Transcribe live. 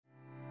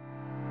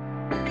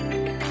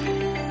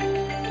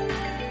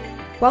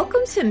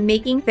Welcome to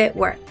Making Fit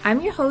Work. I'm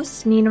your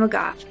host, Nina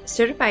McGough,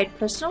 certified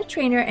personal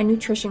trainer and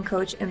nutrition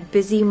coach and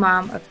busy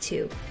mom of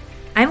two.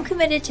 I'm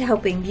committed to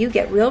helping you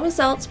get real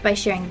results by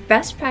sharing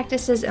best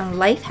practices and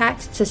life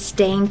hacks to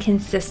staying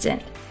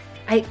consistent.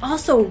 I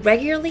also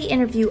regularly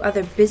interview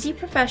other busy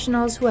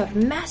professionals who have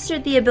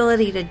mastered the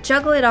ability to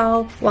juggle it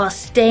all while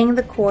staying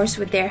the course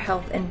with their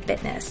health and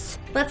fitness.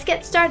 Let's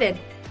get started.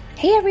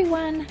 Hey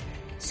everyone.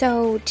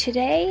 So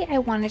today I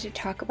wanted to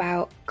talk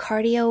about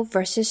cardio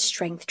versus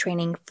strength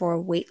training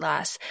for weight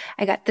loss.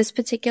 I got this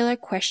particular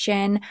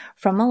question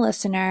from a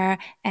listener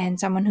and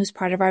someone who's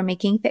part of our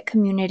Making Fit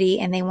community,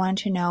 and they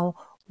wanted to know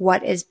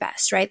what is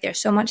best, right? There's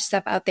so much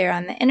stuff out there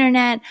on the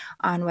internet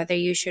on whether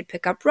you should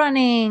pick up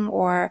running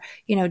or,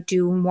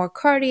 do more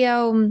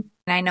cardio.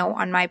 And I know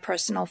on my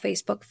personal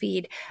Facebook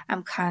feed,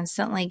 I'm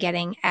constantly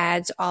getting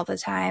ads all the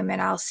time,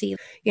 and I'll see,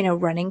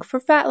 running for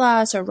fat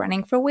loss or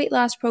running for weight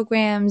loss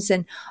programs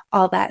and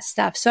all that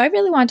stuff. So I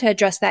really want to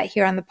address that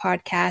here on the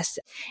podcast.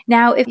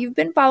 Now, if you've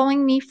been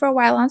following me for a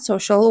while on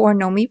social or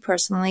know me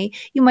personally,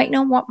 you might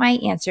know what my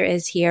answer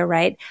is here,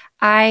 right?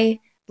 I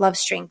love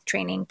strength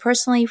training.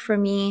 Personally, for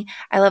me,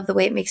 I love the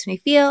way it makes me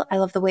feel. I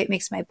love the way it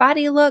makes my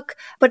body look.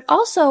 But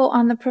also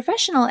on the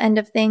professional end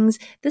of things,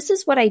 this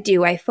is what I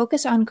do. I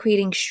focus on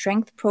creating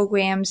strength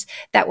programs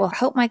that will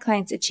help my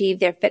clients achieve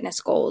their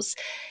fitness goals,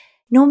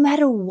 no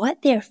matter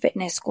what their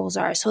fitness goals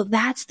are. So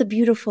that's the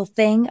beautiful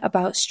thing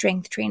about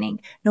strength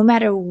training. No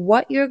matter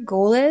what your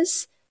goal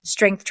is,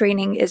 strength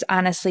training is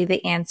honestly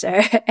the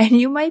answer. And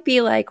you might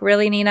be like,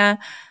 really, Nina?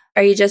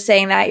 Are you just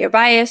saying that you're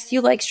biased?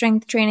 You like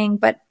strength training,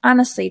 but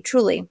honestly,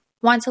 truly,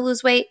 want to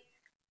lose weight?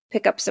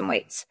 Pick up some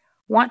weights.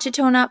 Want to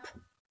tone up?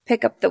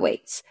 Pick up the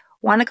weights.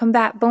 Want to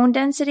combat bone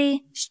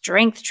density?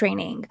 Strength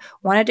training.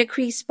 Want to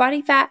decrease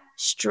body fat?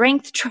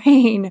 Strength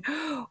train.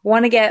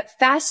 Want to get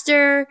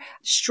faster,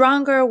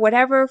 stronger,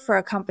 whatever for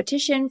a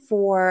competition,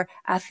 for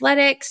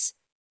athletics?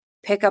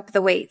 Pick up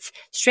the weights.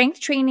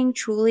 Strength training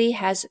truly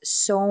has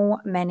so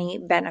many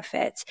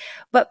benefits,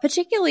 but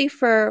particularly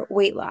for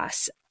weight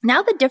loss.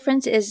 Now the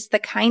difference is the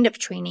kind of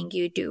training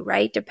you do,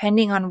 right?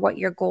 Depending on what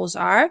your goals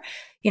are.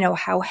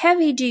 How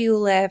heavy do you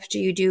lift? Do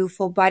you do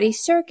full body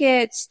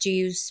circuits? Do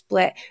you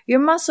split your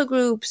muscle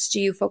groups?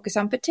 Do you focus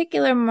on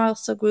particular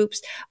muscle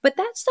groups? But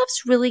that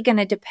stuff's really going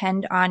to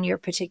depend on your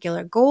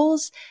particular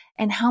goals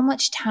and how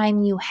much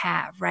time you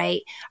have,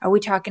 right? Are we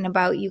talking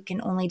about you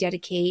can only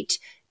dedicate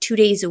 2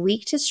 days a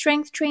week to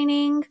strength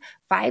training,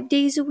 5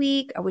 days a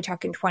week? Are we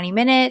talking 20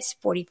 minutes,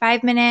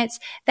 45 minutes?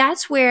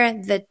 That's where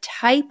the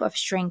type of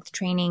strength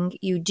training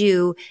you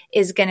do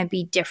is going to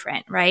be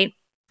different, right?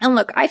 And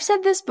look, I've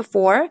said this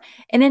before,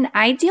 in an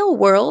ideal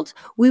world,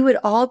 we would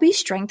all be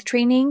strength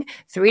training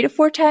 3 to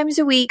 4 times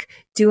a week,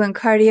 doing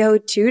cardio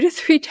 2 to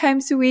 3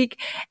 times a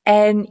week,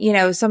 and,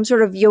 some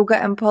sort of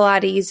yoga and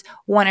Pilates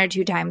 1 or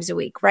 2 times a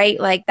week, right?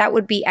 Like that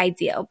would be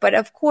ideal. But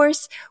of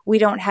course, we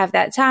don't have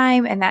that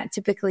time, and that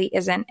typically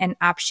isn't an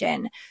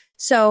option.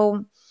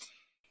 So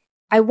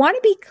I want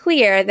to be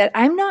clear that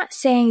I'm not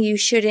saying you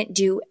shouldn't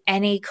do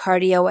any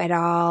cardio at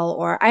all,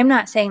 or I'm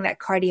not saying that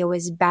cardio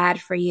is bad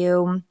for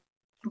you.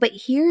 But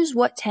here's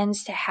what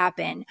tends to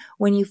happen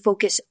when you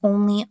focus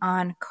only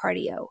on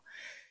cardio.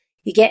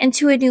 You get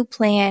into a new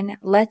plan,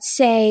 let's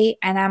say,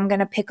 and I'm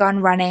going to pick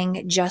on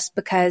running just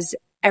because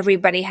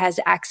everybody has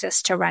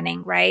access to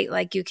running, right?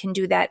 Like you can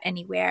do that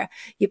anywhere.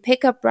 You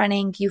pick up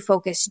running, you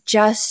focus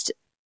just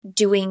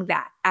doing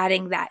that,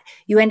 adding that.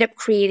 You end up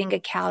creating a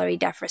calorie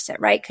deficit,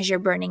 right? Because you're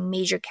burning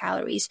major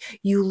calories.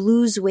 You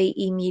lose weight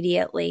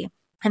immediately.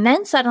 And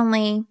then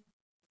suddenly,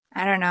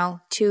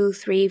 2,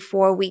 3,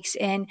 4 weeks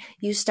in,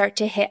 you start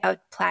to hit a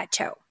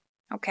plateau.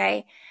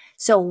 Okay.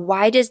 So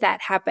why does that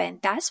happen?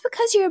 That's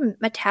because your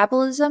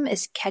metabolism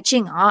is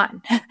catching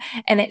on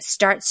and it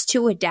starts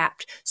to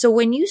adapt. So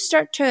when you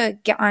start to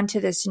get onto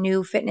this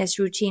new fitness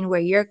routine where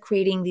you're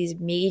creating these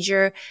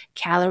major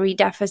calorie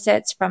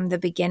deficits from the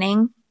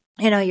beginning,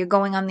 you're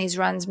going on these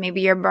runs,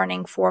 maybe you're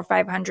burning 400 or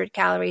 500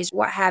 calories,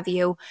 what have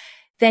you,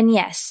 then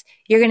yes,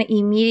 you're going to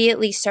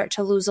immediately start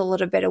to lose a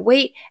little bit of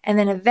weight. And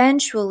then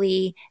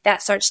eventually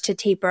that starts to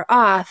taper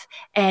off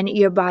and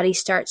your body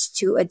starts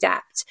to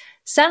adapt.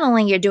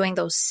 Suddenly you're doing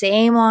those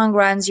same long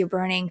runs. You're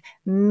burning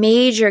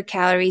major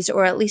calories,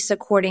 or at least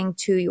according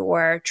to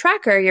your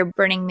tracker, you're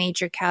burning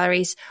major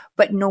calories,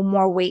 but no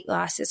more weight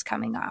loss is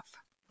coming off.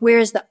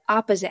 Whereas the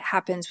opposite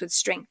happens with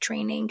strength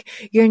training.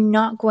 You're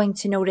not going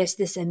to notice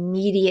this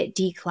immediate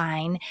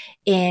decline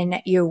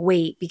in your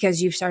weight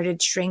because you've started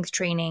strength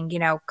training,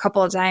 a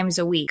couple of times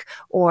a week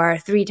or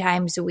 3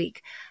 times a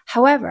week.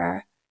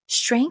 However,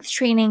 strength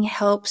training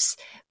helps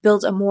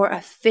build a more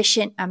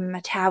efficient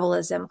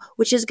metabolism,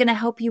 which is going to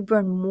help you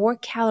burn more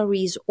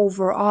calories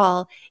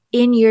overall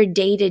in your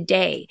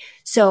day-to-day.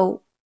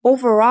 So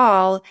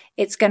overall,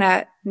 it's going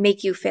to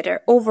make you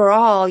fitter.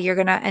 Overall, you're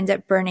going to end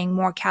up burning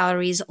more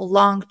calories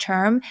long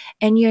term,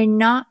 and you're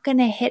not going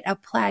to hit a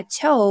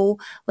plateau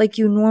like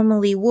you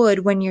normally would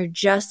when you're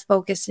just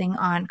focusing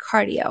on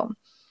cardio.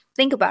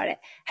 Think about it.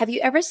 Have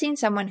you ever seen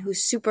someone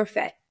who's super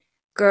fit,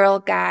 girl,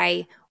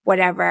 guy,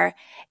 whatever,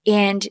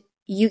 and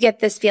you get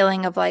this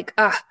feeling of like,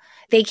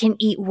 they can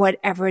eat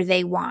whatever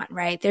they want,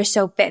 right? They're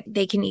so fit,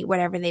 they can eat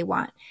whatever they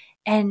want.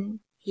 And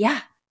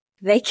yeah,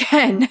 they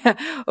can.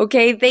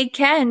 Okay. They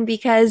can,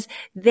 because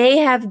they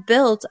have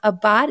built a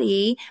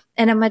body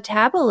and a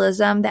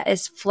metabolism that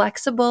is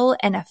flexible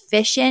and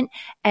efficient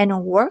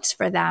and works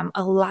for them,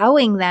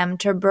 allowing them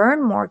to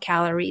burn more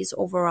calories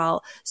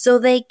overall so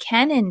they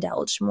can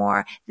indulge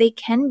more. They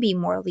can be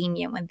more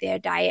lenient with their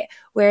diet.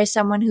 Whereas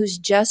someone who's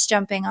just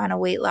jumping on a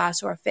weight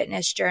loss or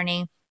fitness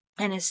journey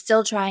and is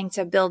still trying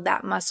to build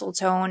that muscle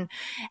tone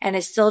and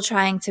is still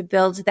trying to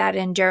build that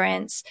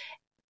endurance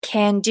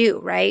can do,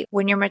 right?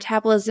 When your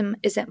metabolism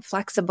isn't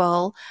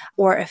flexible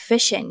or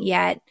efficient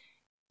yet,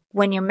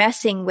 when you're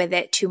messing with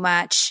it too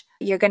much,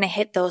 you're going to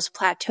hit those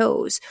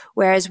plateaus.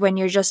 Whereas when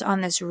you're just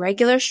on this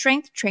regular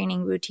strength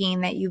training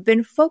routine that you've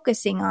been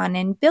focusing on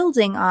and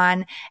building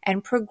on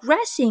and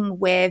progressing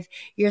with,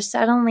 you're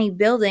suddenly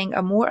building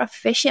a more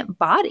efficient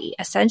body,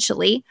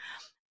 essentially.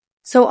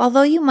 So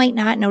although you might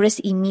not notice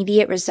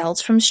immediate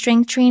results from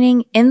strength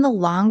training, in the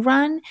long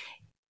run,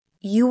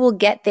 you will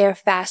get there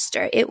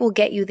faster. It will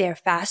get you there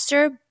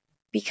faster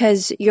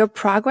because your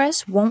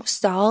progress won't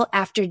stall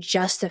after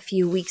just a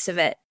few weeks of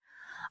it.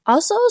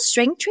 Also,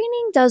 strength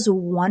training does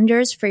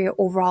wonders for your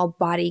overall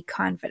body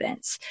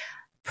confidence.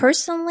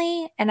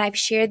 Personally, and I've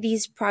shared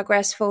these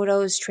progress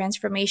photos,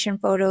 transformation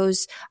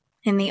photos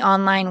in the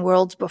online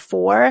world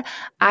before,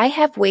 I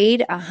have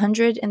weighed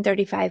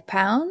 135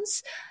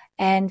 pounds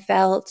and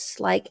felt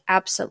like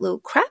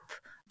absolute crap,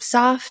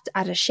 soft,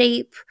 out of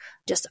shape,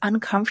 just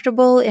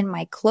uncomfortable in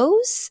my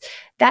clothes,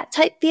 that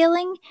type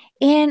feeling.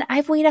 And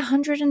I've weighed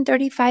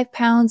 135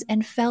 pounds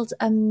and felt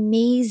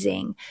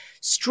amazing,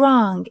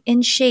 strong,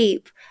 in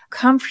shape,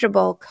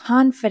 comfortable,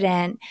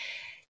 confident.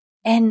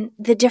 And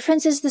the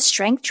difference is the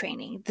strength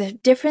training. The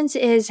difference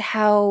is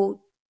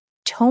how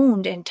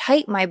toned and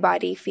tight my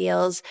body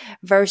feels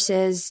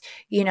versus,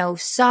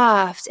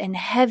 soft and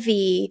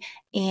heavy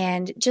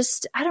and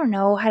just, I don't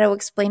know how to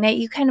explain it.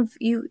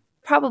 You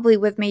probably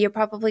with me, you're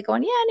probably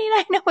going, yeah, Nina,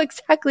 I know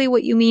exactly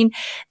what you mean.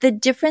 The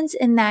difference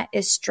in that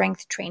is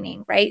strength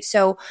training, right?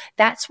 So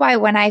that's why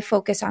when I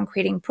focus on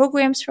creating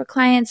programs for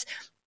clients,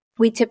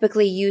 we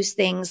typically use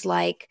things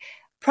like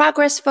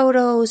progress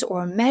photos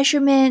or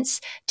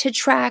measurements to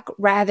track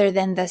rather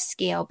than the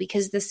scale,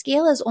 because the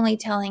scale is only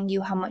telling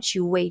you how much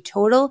you weigh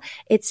total.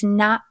 It's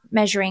not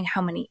measuring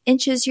how many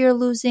inches you're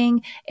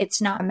losing.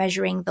 It's not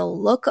measuring the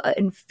look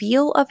and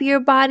feel of your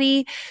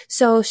body.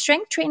 So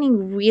strength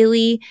training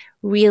really,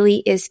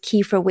 really is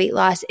key for weight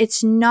loss.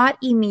 It's not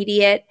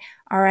immediate.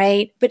 All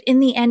right. But in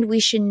the end, we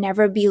should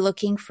never be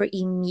looking for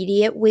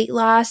immediate weight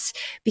loss,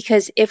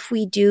 because if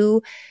we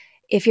do,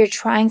 if you're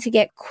trying to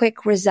get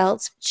quick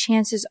results,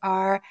 chances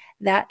are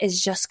that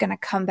is just going to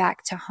come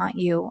back to haunt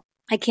you.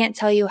 I can't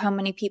tell you how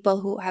many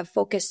people who have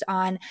focused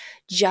on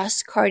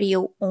just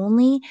cardio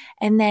only.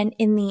 And then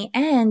in the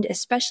end,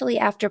 especially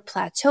after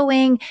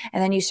plateauing,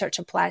 and then you start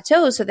to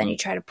plateau. So then you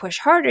try to push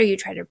harder, you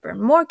try to burn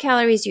more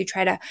calories, you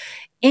try to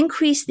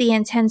increase the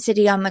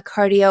intensity on the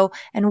cardio.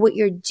 And what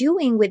you're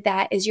doing with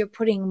that is you're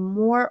putting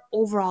more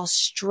overall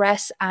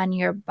stress on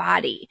your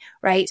body,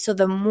 right? So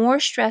the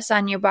more stress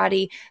on your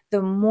body,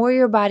 the more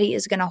your body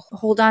is going to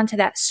hold on to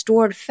that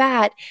stored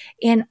fat.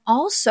 And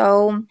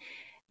also,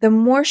 the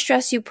more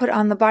stress you put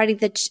on the body,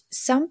 that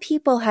some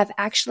people have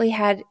actually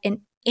had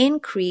an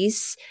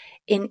increase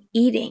in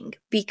eating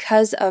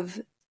because of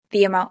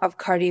the amount of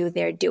cardio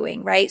they're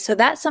doing, right? So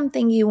that's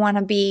something you want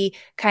to be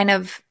kind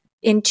of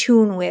in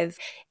tune with.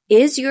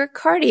 Is your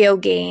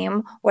cardio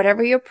game,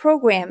 whatever your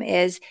program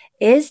is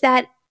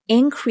that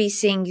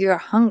increasing your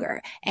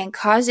hunger and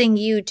causing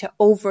you to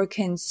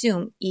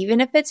overconsume, even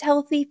if it's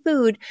healthy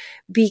food,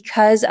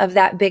 because of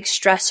that big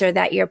stressor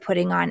that you're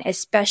putting on,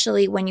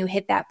 especially when you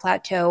hit that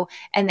plateau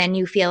and then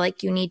you feel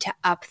like you need to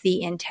up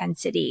the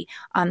intensity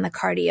on the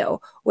cardio.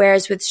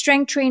 Whereas with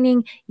strength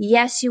training,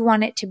 yes, you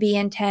want it to be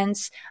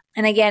intense.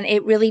 And again,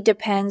 it really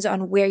depends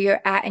on where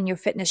you're at in your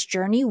fitness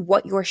journey,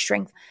 what your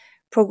strength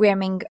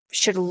programming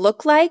should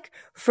look like.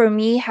 For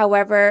me,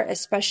 however,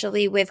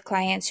 especially with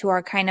clients who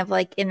are kind of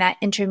like in that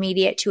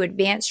intermediate to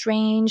advanced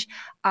range,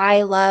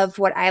 I love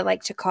what I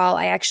like to call,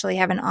 I actually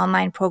have an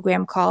online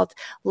program called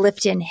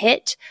Lift and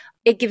Hit.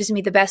 It gives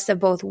me the best of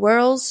both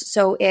worlds.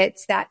 So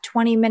it's that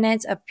 20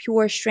 minutes of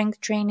pure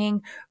strength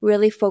training,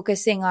 really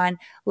focusing on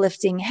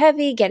lifting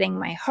heavy, getting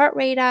my heart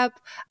rate up,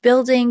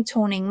 building,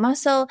 toning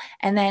muscle,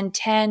 and then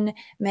 10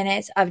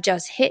 minutes of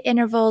just HIIT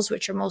intervals,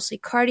 which are mostly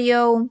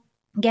cardio,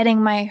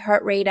 getting my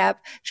heart rate up,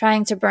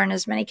 trying to burn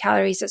as many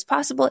calories as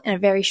possible in a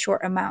very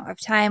short amount of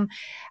time.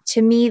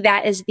 To me,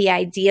 that is the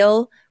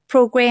ideal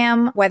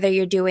program, whether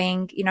you're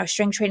doing,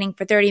 strength training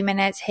for 30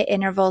 minutes, HIIT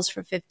intervals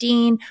for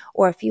 15,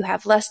 or if you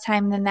have less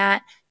time than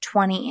that,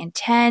 20 and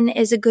 10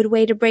 is a good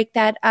way to break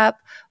that up.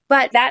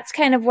 But that's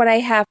kind of what I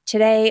have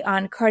today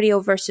on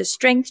cardio versus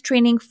strength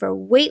training for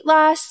weight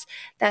loss.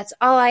 That's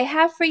all I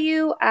have for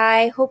you.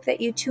 I hope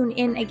that you tune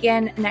in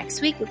again next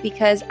week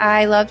because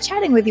I love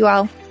chatting with you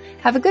all.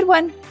 Have a good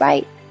one.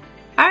 Bye.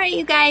 All right,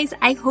 you guys,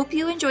 I hope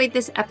you enjoyed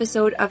this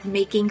episode of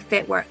Making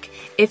Fit Work.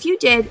 If you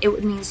did, it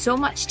would mean so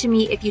much to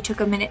me if you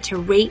took a minute to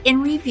rate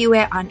and review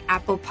it on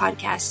Apple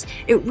Podcasts.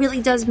 It really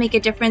does make a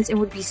difference and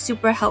would be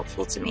super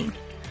helpful to me.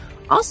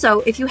 Also,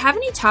 if you have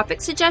any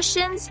topic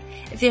suggestions,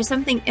 if there's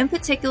something in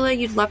particular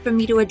you'd love for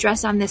me to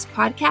address on this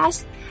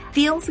podcast,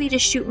 feel free to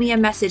shoot me a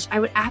message. I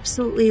would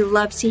absolutely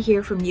love to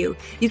hear from you.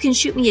 You can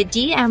shoot me a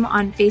DM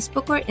on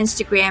Facebook or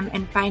Instagram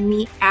and find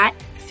me at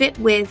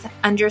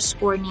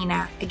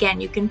fitwith_Nina. Again,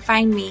 you can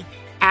find me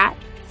at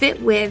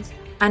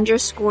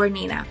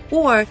fitwith_Nina.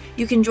 Or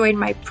you can join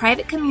my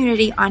private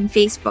community on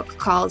Facebook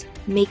called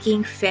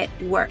Making Fit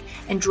Work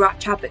and drop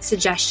topic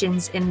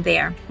suggestions in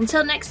there.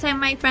 Until next time,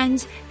 my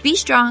friends, be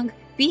strong,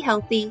 be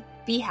healthy,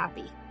 be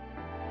happy.